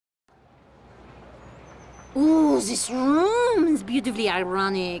Oh, this room is beautifully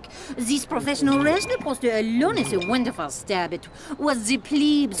ironic. This professional wrestler poster alone is a wonderful stab at what the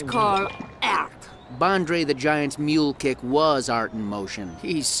plebes call art. Bondre the Giant's mule kick was art in motion.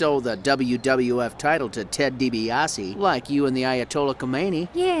 He sold the WWF title to Ted DiBiase, like you and the Ayatollah Khomeini.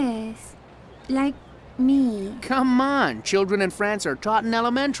 Yes, like me. Come on, children in France are taught in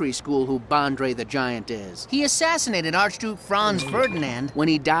elementary school who Bondre the Giant is. He assassinated Archduke Franz Ferdinand. When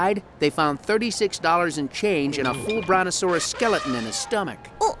he died, they found $36 in change and a full brontosaurus skeleton in his stomach.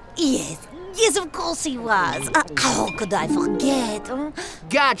 Oh, yes. Yes, of course he was. How could I forget?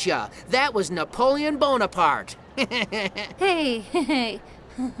 Gotcha! That was Napoleon Bonaparte. Hey.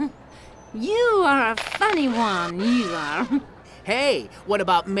 You are a funny one, you are. Hey, what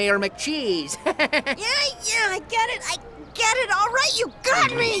about Mayor McCheese? Yeah, I get it. All right, you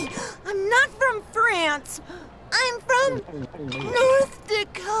got me. I'm not from France. I'm from North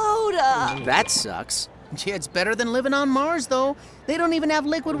Dakota. That sucks. It's better than living on Mars, though. They don't even have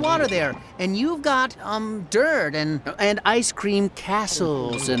liquid water there. And you've got, dirt and ice cream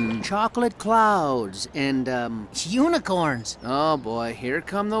castles and chocolate clouds and, unicorns. Oh boy, here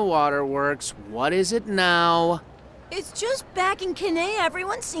come the waterworks. What is it now? It's just back in Canada,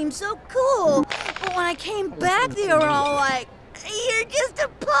 everyone seemed so cool. But when I came back, they were all like, you're just a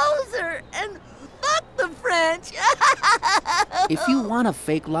poser, and fuck the French. If you want a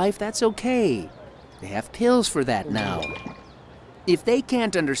fake life, that's okay. They have pills for that now. If they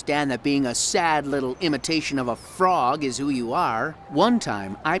can't understand that being a sad little imitation of a frog is who you are, one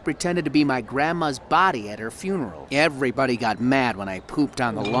time I pretended to be my grandma's body at her funeral. Everybody got mad when I pooped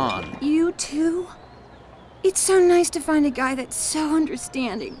on the lawn. You too? It's so nice to find a guy that's so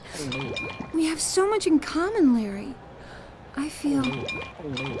understanding. We have so much in common, Larry. I feel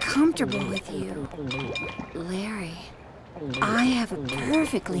comfortable with you. Larry, I have a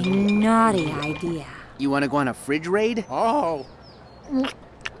perfectly naughty idea. You want to go on a fridge raid? Oh.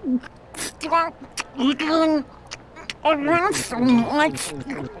 Oh,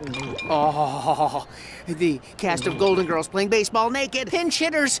 the cast of Golden Girls playing baseball naked. Pinch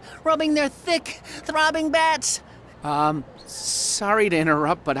hitters rubbing their thick, throbbing bats. Sorry to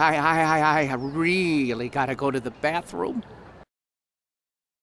interrupt, but I really gotta go to the bathroom.